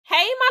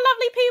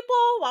lovely people,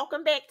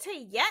 welcome back to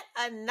yet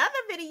another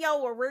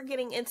video where we're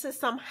getting into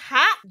some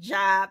hot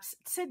jobs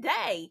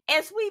today.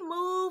 As we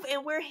move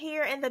and we're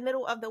here in the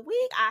middle of the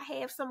week, I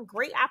have some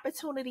great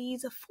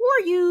opportunities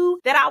for you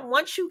that I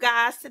want you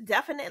guys to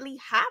definitely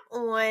hop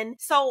on.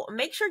 So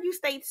make sure you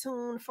stay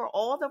tuned for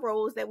all the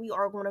roles that we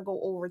are going to go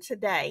over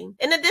today.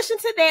 In addition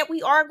to that,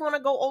 we are going to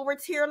go over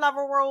tier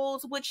level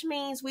roles, which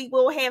means we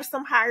will have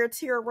some higher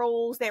tier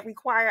roles that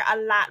require a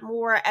lot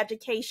more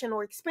education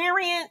or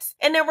experience.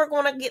 And then we're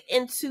going to get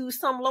into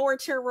some lower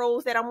tier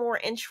roles that are more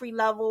entry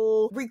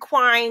level,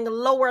 requiring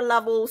lower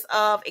levels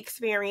of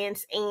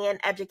experience and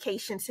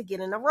education to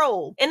get in a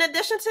role. In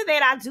addition to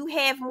that, I do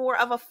have more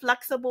of a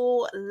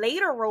flexible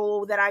later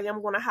role that I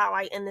am going to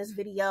highlight in this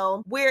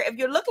video, where if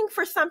you're looking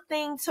for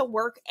something to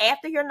work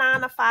after your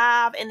 9 to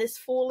 5 and it's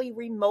fully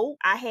remote,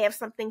 I have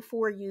something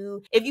for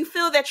you. If you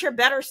feel that you're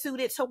better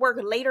suited to work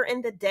later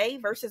in the day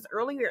versus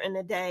earlier in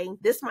the day,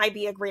 this might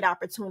be a great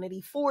opportunity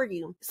for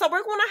you. So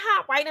we're going to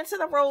hop right into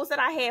the roles that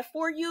I have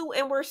for you,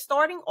 and we're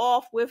starting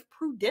off with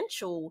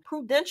Prudential.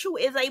 Prudential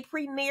is a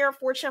premier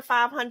Fortune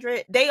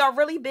 500. They are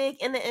really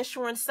big in the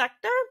insurance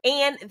sector,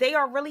 and they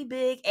are really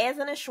big as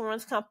an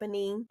insurance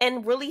company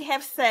and really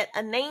have set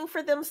a name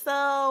for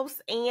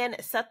themselves and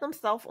set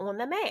themselves on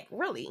the map,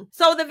 really.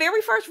 So the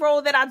very first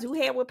role that I do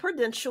have with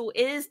Prudential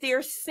is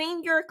their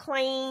senior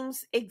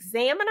claims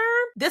examiner.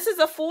 This is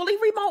a fully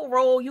remote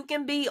role. You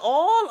can be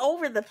all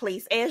over the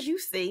place, as you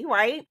see,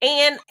 right?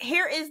 And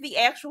here is the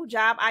actual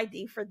job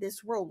ID for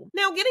this role.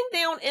 Now, getting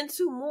down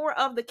into more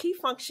of the key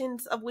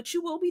functions of what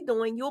you will be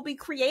doing, you'll be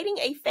creating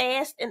a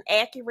fast and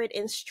accurate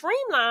and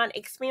streamlined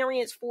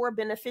experience for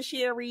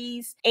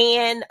beneficiaries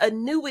and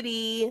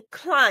annuity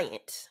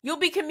clients. You'll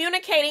be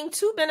communicating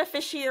to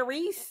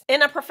beneficiaries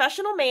in a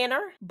professional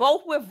manner,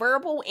 both with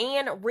verbal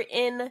and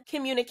written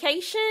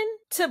communication,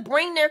 to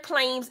bring their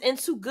claims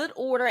into good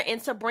order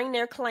and to bring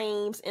their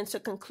claims into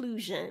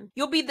conclusion.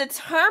 You'll be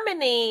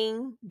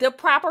determining the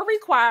proper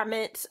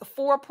requirements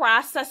for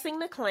processing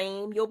the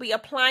claim. You'll be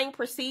applying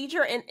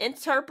procedure and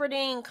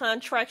interpreting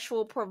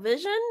contractual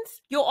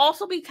provisions. You'll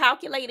also be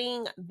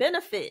calculating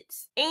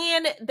benefits.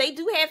 And they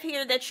do have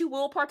here that you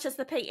will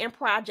participate in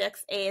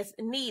projects as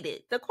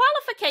needed. The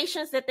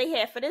qualifications that they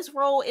have for this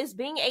role is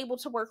being able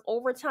to work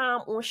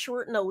overtime on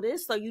short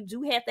notice. So you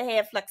do have to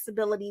have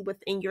flexibility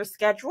within your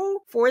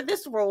schedule for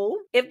this role.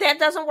 If that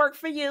doesn't work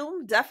for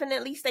you,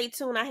 definitely stay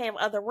tuned. I have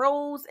other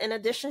roles. In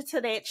addition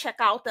to that, check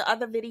out the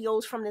other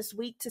videos from this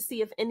week to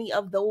see if any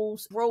of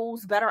those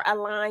roles better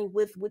align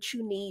with what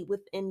you need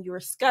within your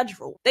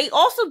schedule. They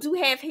also do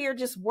have here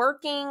just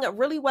working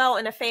really well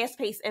in a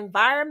fast-paced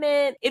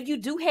environment. If you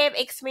do have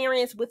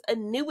experience with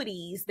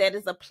annuities, that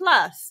is a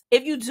plus.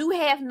 If you do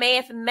have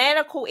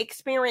mathematical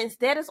experience,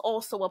 that is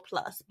also a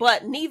plus,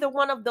 but neither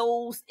one of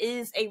those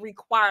is a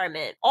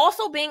requirement.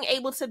 Also, being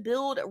able to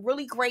build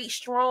really great,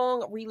 strong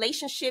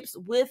relationships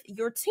with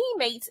your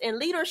teammates and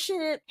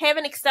leadership,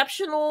 having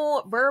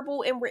exceptional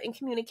verbal and written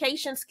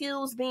communication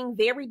skills, being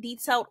very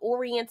detailed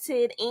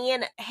oriented,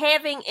 and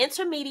having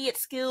intermediate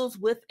skills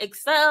with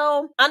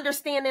Excel,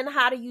 understanding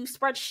how to use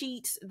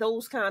spreadsheets,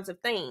 those kinds of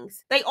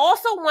things. They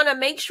also want to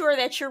make sure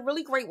that you're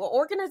really great with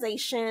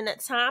organization,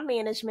 time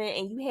management,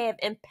 and you have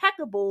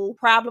impeccable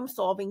problem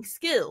solving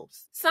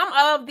skills. Some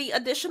of the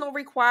additional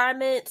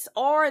requirements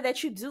are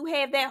that you do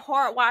have that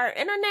hardwired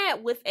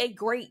internet with a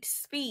great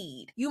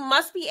speed. You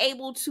must be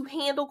able to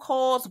handle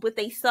calls with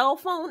a cell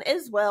phone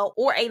as well,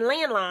 or a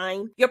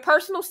landline. Your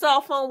personal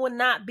cell phone will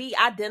not be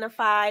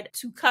identified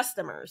to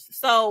customers.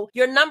 So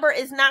your number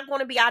is not going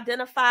to be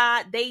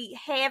identified. They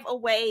have a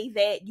way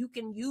that you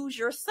can use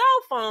your cell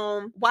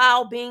phone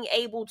while being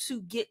able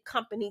to get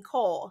company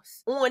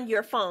calls on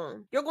your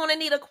phone. You're going to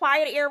need a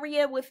quiet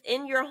area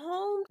within your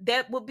home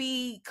that will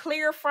be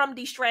clear from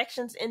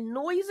distractions and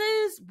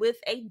noises with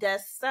a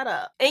desk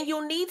setup. And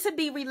you'll need to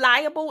be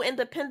reliable and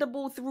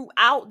dependable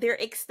throughout their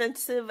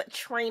extensive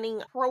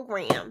training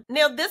program.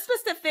 Now, this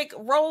specific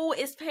role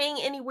is paying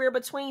anywhere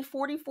between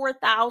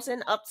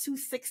 $44,000 up to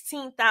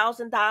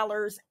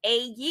 $16,000 a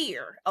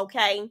year,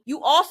 okay?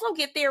 You also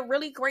get their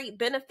really great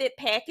benefit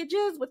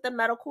packages with the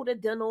medical, the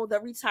dental, the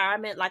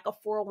retirement, like a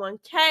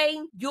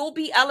 401k. You'll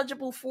be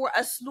eligible for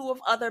a slew of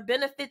other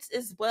benefits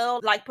as well,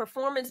 like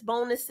performance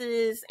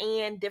bonuses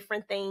and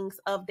different things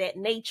of that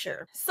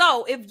nature.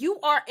 So if you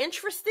are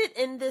interested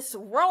in this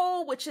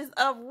role, which is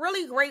a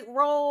really great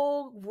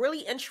role,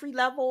 really entry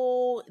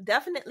level,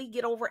 definitely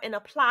get over and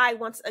apply.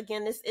 Once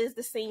again, this is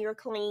the senior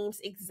claims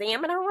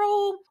examiner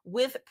role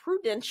with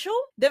Prudential.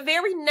 The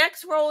very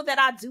next role that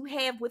I do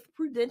have with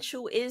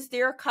Prudential is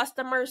their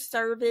customer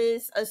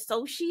service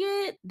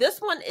associate. This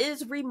one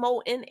is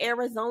remote in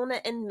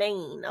Arizona and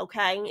Maine,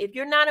 okay? If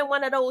you're not in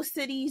one of those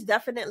cities,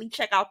 definitely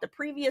check out the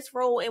previous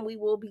role, and we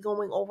will be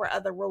going over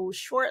other roles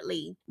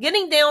shortly.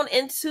 Getting down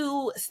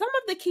into some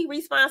of the key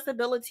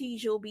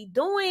responsibilities you'll be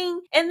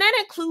doing, and that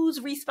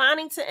includes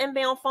responding to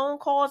inbound phone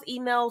calls,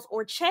 emails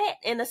or chat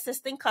and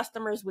assisting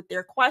customers with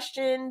their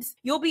questions.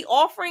 You'll be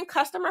offering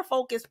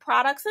customer-focused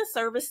products and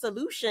service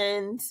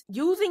solutions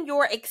using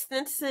your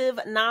extensive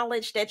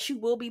knowledge that you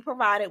will be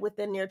provided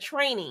within their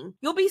training.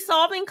 You'll be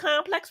solving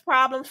complex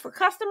problems for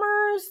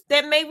customers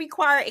that may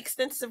require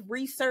extensive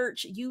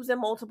research using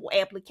multiple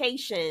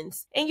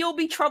applications, and you'll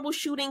be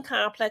troubleshooting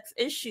complex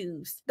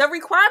issues. The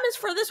requirements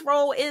for this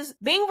role is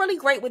being really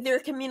great with your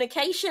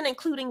communication,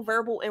 including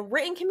verbal and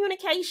written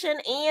communication,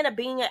 and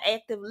being an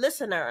active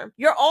listener.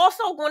 You're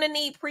also going to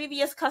need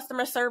previous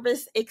customer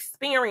service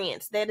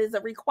experience. That is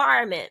a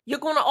requirement. You're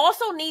going to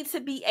also need to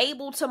be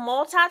able to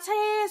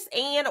multitask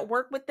and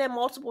work within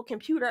multiple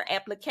computer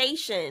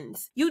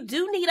applications. You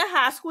do need a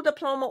high school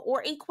diploma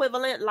or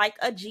equivalent like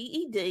a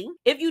GED.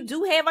 If you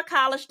do have a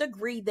college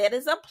degree, that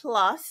is a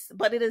plus,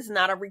 but it is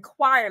not a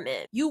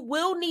requirement. You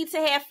will need to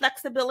have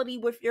flexibility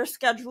with your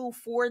schedule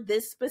for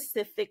this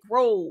specific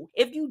role.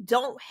 If you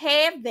don't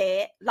have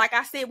that, like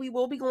I said, we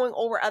will be going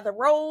over other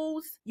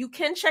roles. You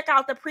can check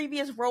out the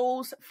previous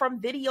roles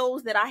from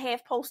videos that I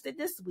have posted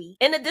this week.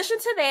 In addition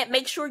to that,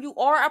 make sure you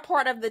are a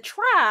part of the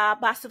tribe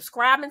by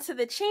subscribing to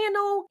the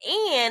channel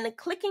and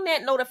clicking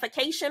that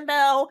notification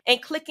bell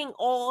and clicking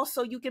all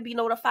so you can be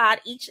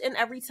notified each and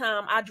every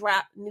time I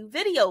drop new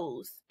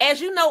videos.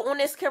 As you know, on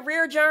this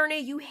career journey,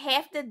 you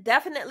have to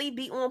definitely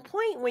be on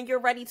point when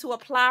you're ready to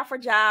apply for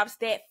jobs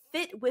that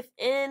fit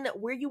within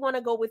where you want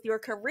to go with your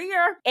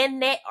career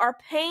and that are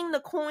paying the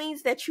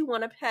coins that you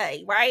want to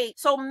pay, right?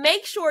 So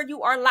make sure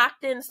you are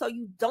locked in so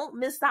you don't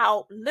miss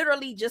out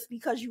literally just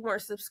because you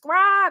weren't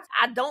subscribed.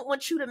 I don't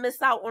want you to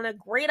miss out on a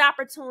great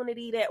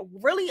opportunity that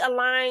really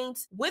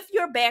aligns with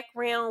your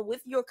background,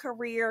 with your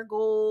career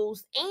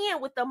goals,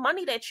 and with the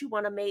money that you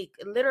want to make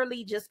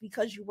literally just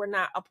because you were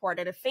not a part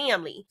of the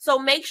family. So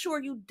make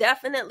sure you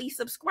definitely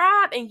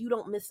subscribe and you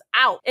don't miss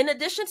out. In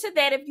addition to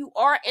that, if you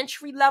are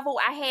entry level,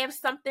 I have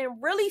something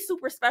really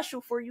super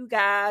special for you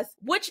guys,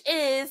 which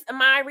is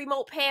my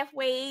Remote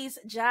Pathways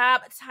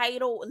job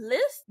title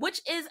list,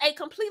 which is a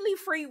completely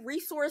free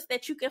resource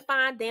that you can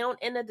find down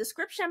in the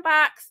description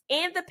box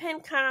and the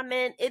pinned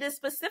comment. It is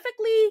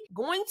specifically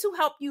going to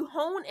help you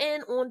hone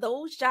in on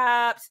those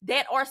jobs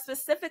that are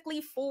specifically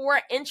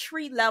for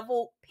entry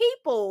level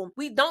people.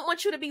 We don't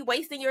want you to be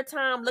wasting your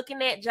time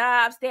looking at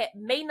jobs that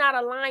may not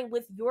align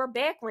with your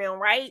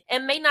background, right?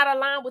 And may not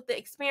align with the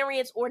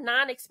experience or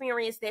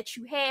non-experience that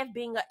you have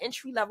being an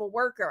entry level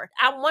worker.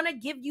 I want to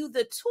give you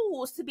the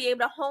tools to be able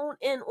to hone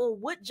in on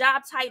what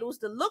job titles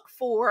to look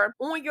for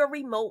on your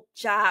remote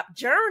job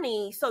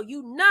journey. So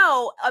you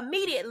know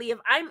immediately if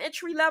I'm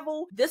entry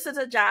level, this is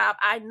a job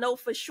I know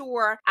for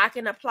sure I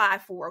can apply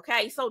for,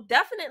 okay? So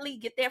definitely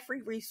get that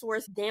free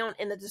resource down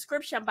in the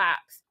description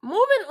box.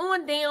 Moving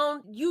on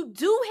down, you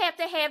do have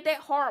to have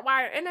that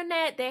hardwired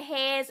internet that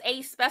has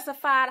a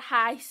specified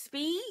high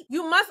speed.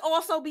 You must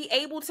also be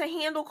able to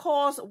handle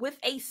calls with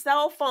a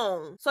cell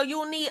phone. So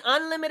you'll need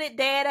unlimited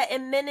data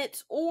in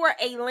minutes or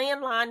a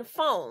landline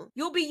phone.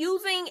 You'll be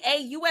using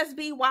a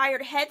USB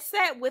wired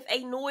headset with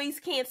a noise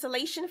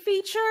cancellation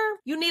feature.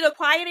 You need a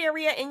quiet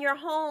area in your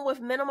home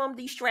with minimum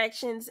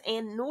distractions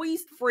and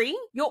noise free.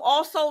 You'll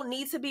also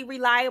need to be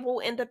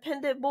reliable and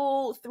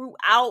dependable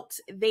throughout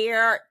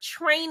their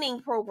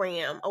training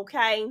program,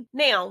 okay?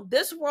 Now,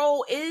 this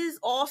role is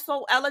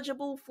also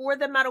eligible for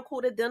the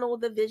medical, the dental,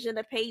 the vision,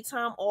 the paid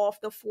time off,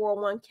 the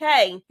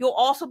 401k. You'll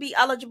also be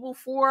eligible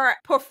for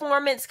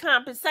performance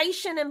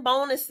compensation and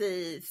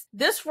bonuses.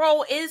 This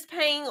role is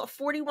paying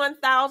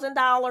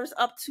 $41,000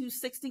 up to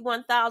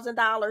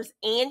 $61,000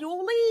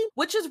 annually,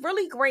 which is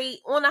really great.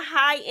 On a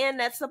high end,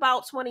 that's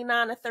about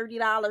 $29 to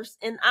 $30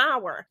 an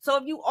hour. So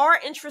if you are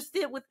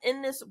interested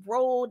within this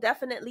role,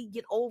 definitely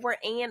get over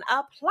and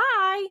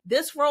apply.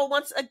 This role,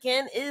 once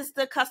again, is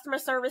the customer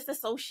service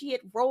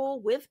associate role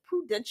with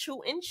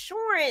Prudential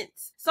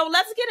Insurance. So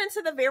let's get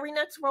into the very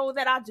next role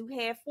that I do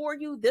have for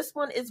you. This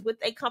one is with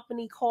a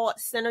company called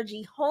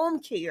Synergy Home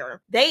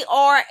Care. They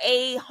are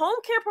a home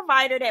care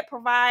provider that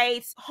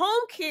provides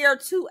home care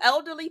to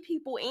elderly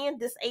people and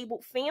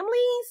disabled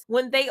families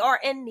when they are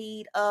in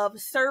need of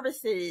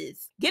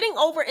services. Getting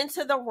over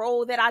into the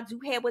role that I do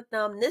have with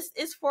them, this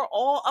is for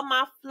all of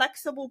my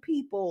flexible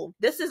people.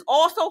 This is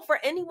also for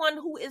anyone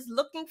who is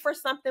looking for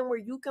something where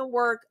you can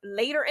work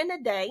later in the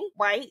day,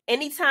 right?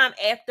 Anytime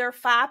after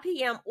 5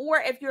 p.m. or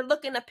if you're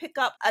looking to pick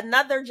up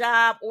another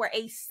job or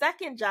a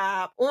second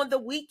job on the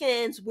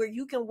weekends where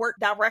you can work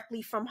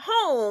directly from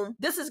home.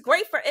 This is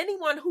great for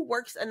anyone who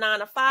works a 9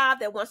 to 5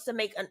 that wants to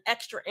make an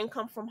extra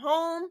income from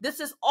home. This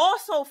is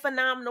also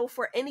phenomenal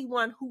for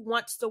anyone who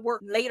wants to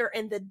work later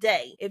in the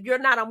day. If you're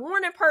not a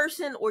morning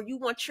person or you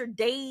want your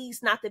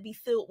days not to be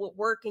filled with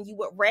work and you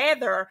would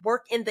rather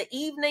work in the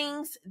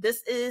evenings,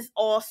 this is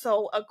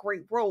also a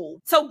great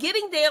role. So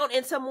getting down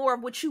into more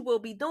of what you will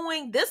be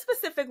doing, this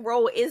specific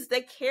role is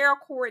the care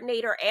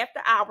coordinator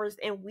after hours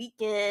and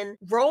weekend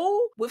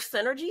role with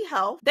Synergy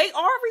Health. They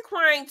are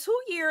requiring 2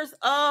 years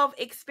of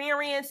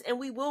experience, and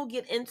we will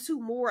get into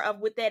more of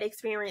what that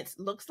experience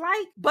looks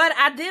like. But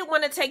I did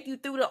want to take you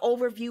through the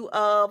overview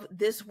of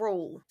this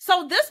role.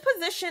 So this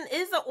position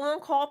is an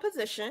on-call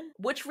position,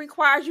 which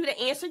requires you to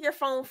answer your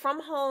phone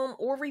from home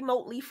or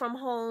remotely from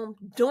home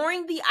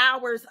during the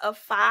hours of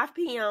 5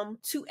 p.m.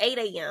 to 8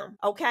 a.m.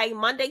 Okay,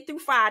 Monday through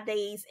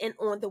Fridays and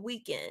on the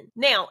weekend.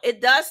 Now, it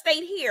does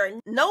state here,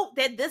 note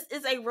that this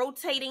is a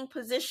rotating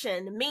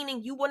position,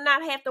 meaning you will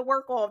not have to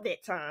work all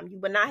that time. You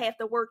will not have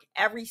to work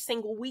every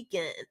single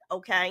weekend,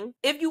 okay?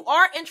 If you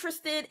are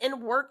interested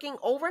in working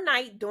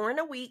overnight during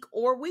the week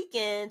or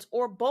weekends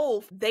or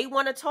both, they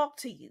want to talk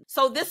to you.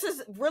 So this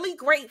is really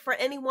great for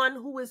anyone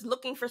who is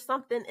looking for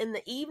something in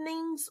the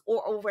evenings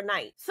or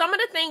overnight. Some of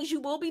the things you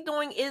will be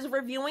doing is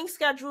reviewing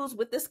schedules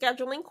with the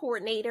scheduling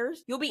coordinators.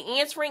 You'll be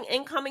answering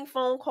incoming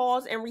phone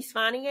calls and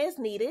responding as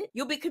needed.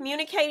 You'll be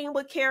communicating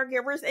with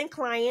caregivers and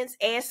clients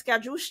as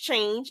schedules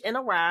change and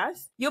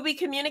arise. You'll be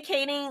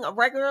communicating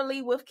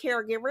regularly with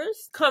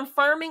caregivers,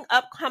 confirming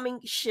upcoming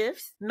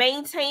shifts,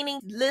 maintaining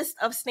lists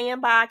of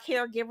standby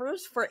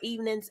caregivers for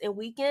evenings and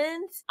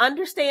weekends,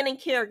 understanding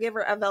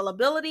caregiver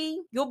availability.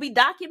 You'll be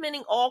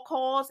documenting all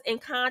calls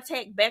and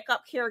contact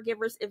backup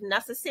caregivers if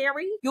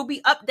necessary. You'll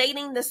be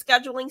updating the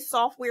scheduling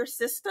software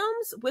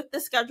systems with the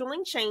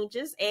scheduling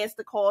changes as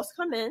the calls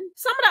come in.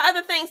 Some of the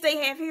other things they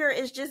have here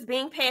is just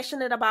being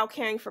passionate about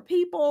caring for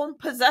people,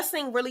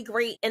 possessing really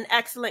great and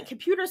excellent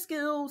computer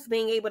skills,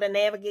 being able to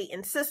navigate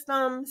in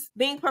systems,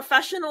 being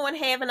professional and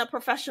having a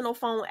professional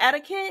phone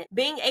etiquette,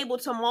 being able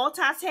to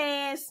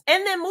multitask,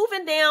 and then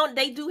moving down,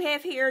 they do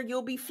have here,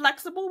 you'll be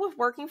flexible with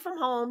working from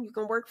home. You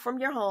can work from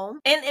your home.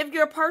 And if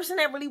you're a person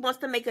that really wants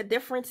to make a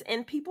difference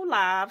in people's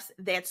lives,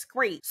 that's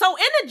great. So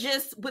in the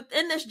gist,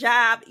 within this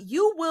job,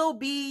 you will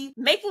be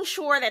making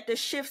sure that the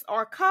shifts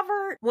are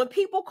covered. When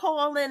people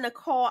call in to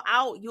call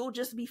out, you'll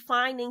just be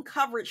finding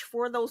coverage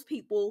for those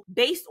people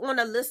based on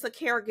a list of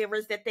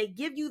caregivers that they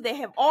give you. They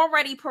have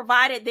already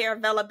provided their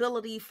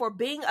availability for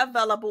being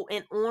available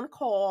and on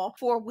call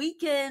for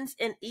weekends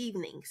and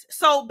evenings.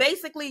 So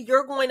basically,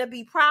 you're going to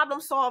be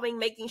problem solving,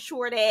 making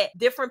sure that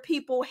different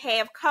people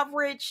have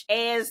coverage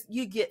as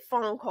you get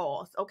phone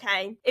calls,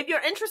 okay? If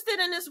you're interested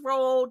in this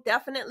role,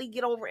 definitely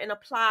get over and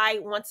apply.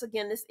 Once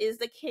again, this is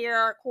the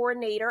care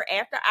coordinator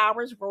after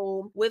hours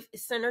role with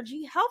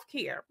Synergy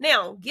Healthcare.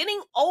 Now,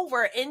 getting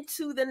over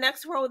into the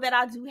next role that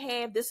I do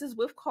have, this is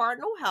with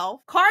Cardinal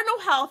Health. Cardinal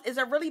Health is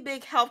a really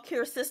big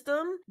healthcare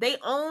system. They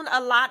own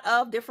a lot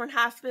of different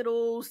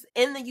hospitals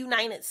in the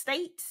United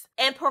States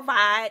and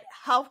provide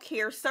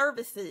healthcare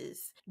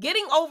services.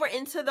 Getting over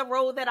into the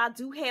role that I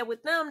do have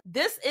with them,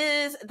 this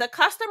is the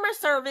customer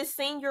service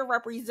senior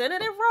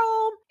representative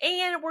role,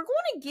 and we're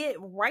going to get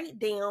right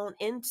down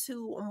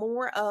into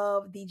more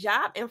of the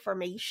job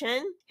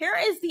information. Here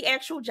is the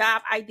actual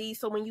job ID,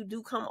 so when you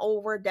do come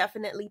over,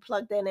 definitely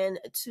plug that in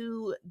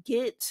to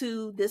get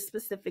to this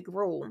specific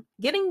role.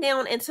 Getting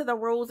down into the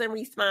roles and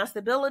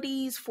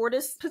responsibilities for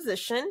this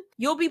position,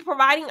 you'll be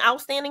providing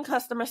outstanding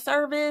customer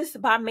service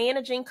by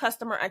managing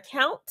customer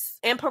accounts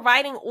and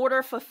providing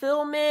order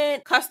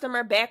fulfillment,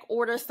 customer back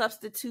order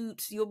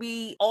substitutes. You'll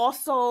be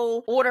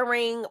also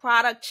ordering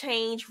product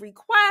change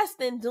requests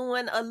and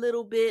doing a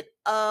little bit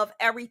of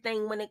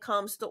everything when it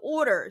comes to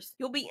orders.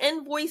 You'll be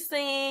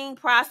invoicing,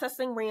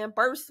 processing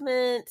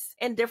reimbursements,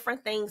 and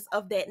different things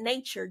of that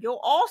nature. You'll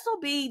also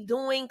be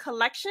doing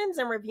collections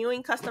and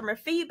reviewing customer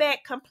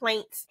feedback,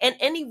 complaints, and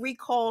any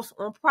recalls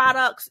on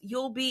products.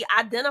 You'll be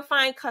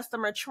identifying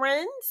customer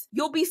trends.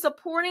 You'll be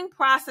supporting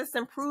process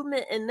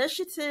improvement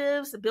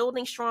initiatives,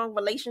 building strong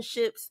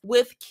relationships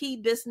with key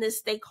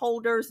business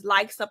stakeholders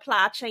like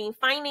supply chain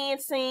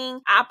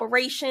financing,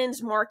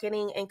 operations,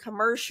 marketing, and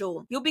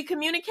commercial. You'll be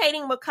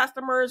communicating with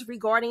customers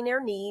regarding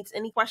their needs,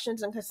 any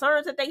questions and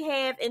concerns that they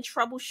have, and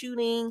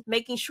troubleshooting,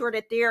 making sure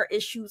that their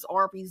issues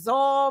are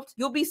resolved.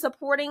 You'll be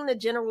supporting the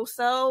general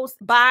sales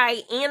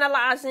by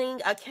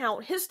analyzing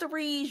account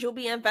histories. You'll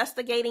be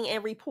investigating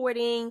and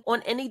reporting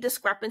on any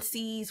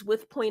discrepancies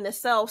with point of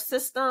sale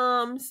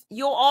systems.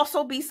 You'll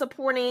also be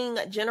supporting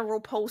general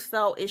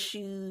post-sale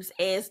issues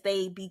as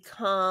they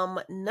become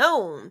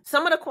known.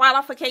 Some of the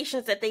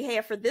qualifications that they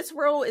have for this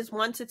role is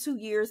 1 to 2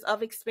 years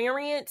of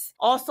experience,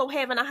 also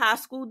having a high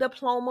school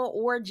diploma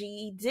or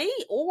GED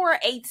or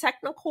a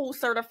technical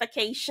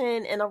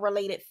certification in a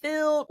related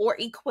field or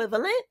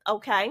equivalent,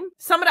 okay?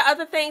 Some of the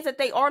other things that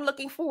they are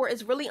looking for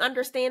is really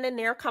understanding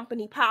their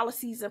company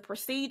policies and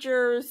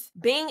procedures,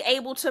 being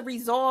able to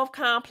resolve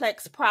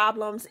complex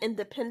problems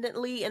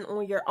independently and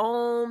on your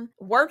own,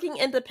 working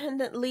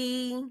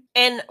independently,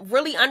 and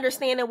really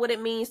understanding what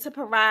it means to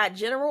provide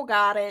general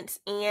guidance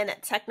and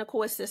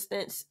technical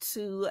assistance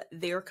to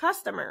their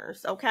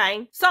customers,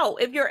 okay? So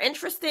if you're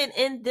interested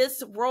in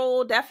this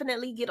role,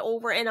 definitely get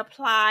over and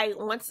apply.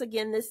 Once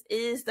again, this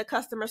is the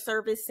customer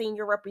service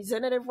senior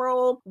representative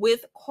role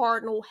with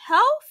Cardinal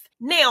Health.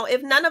 Now,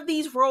 if none of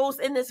these roles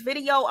in this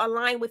video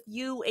align with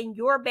you and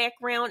your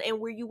background and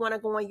where you want to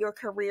go in your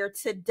career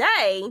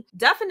today,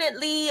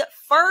 definitely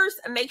first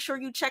make sure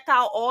you check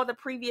out all the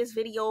previous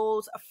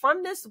videos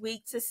from this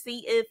week to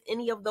see if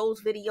any of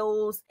those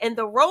videos and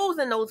the roles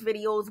in those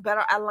videos titles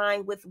better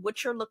align with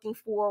what you're looking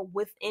for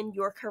within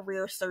your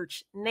career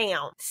search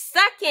now.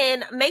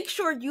 Second, make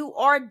sure you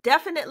are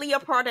definitely a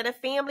part of the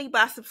family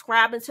by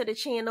subscribing to the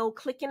channel,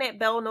 clicking that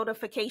bell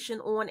notification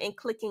on, and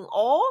clicking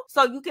all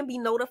so you can be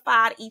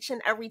notified each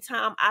and every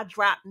time I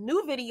drop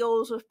new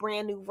videos with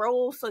brand new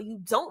roles, so you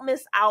don't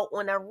miss out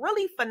on a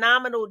really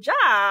phenomenal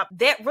job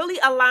that really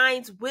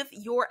aligns with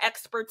your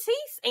expertise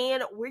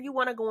and where you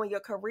want to go in your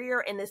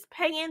career, and is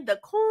paying the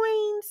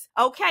coins,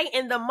 okay,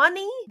 and the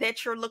money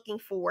that you're looking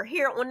for.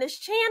 Here on this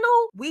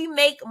channel, we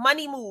make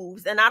money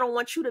moves, and I don't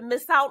want you to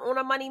miss out on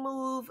a money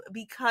move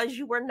because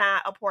you were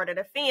not a part of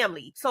the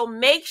family. So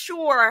make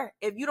sure,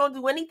 if you don't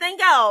do anything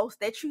else,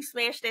 that you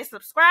smash that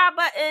subscribe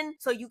button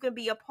so you can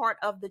be a part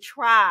of the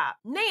tribe.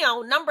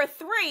 Now, number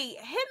 3, hit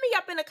me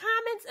up in the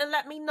comments and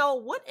let me know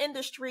what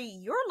industry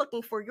you're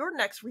looking for your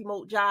next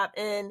remote job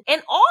in,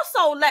 and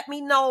also let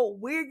me know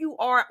where you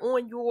are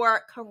on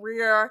your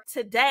career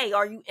today.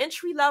 Are you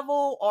entry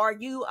level? Are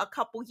you a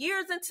couple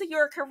years into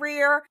your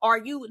career? Are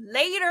you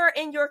later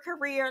in your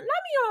career? Let me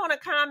know in the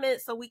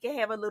comments so we can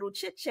have a little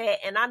chit chat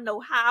and I know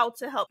how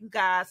to help you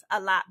guys a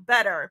lot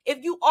better.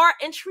 If you are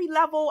entry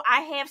level,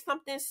 I have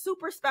something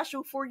super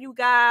special for you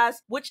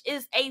guys, which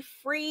is a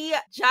free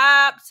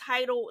job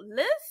title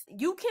list.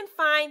 You can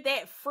find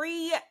that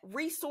free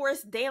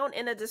resource down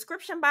in the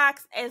description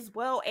box as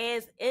well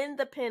as in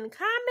the pinned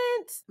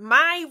comments.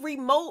 My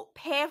remote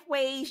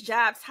pathways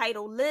job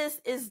title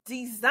list is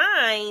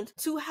designed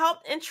to help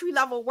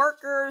entry-level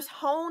workers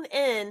hone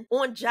in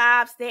on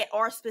jobs that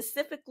are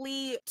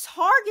specifically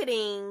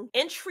targeting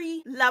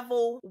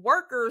entry-level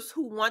workers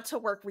who want to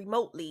work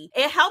remotely.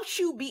 It helps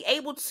you be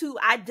able to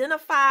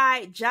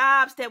identify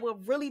jobs that will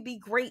really be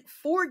great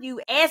for you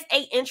as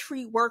an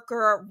entry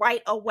worker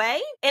right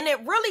away, and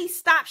it really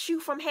stops you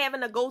from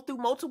having to go through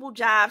multiple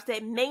jobs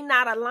that may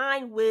not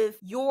align with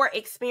your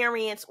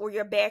experience or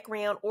your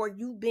background, or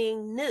you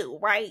being new,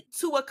 right,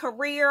 to a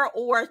career,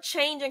 or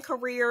changing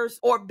careers,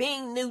 or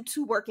being new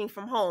to working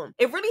from home.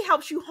 It really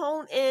helps you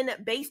hone in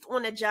based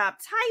on the job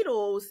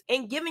titles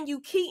and giving you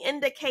key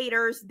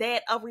indicators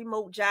that a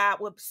remote job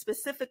would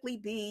specifically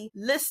be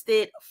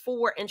listed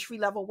for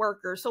entry-level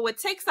workers. So it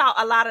takes out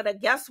a lot of the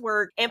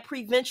guesswork and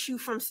prevents you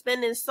from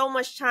spending so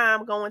much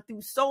time going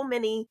through so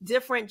many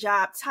different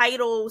job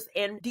titles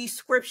and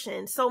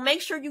descriptions. So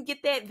make sure you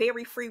get that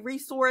very free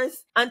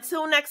resource.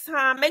 Until next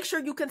time, make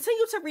sure you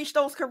continue to reach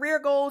those career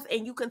goals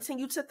and you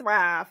continue to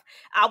thrive.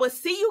 I will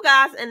see you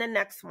guys in the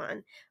next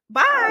one.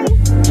 Bye.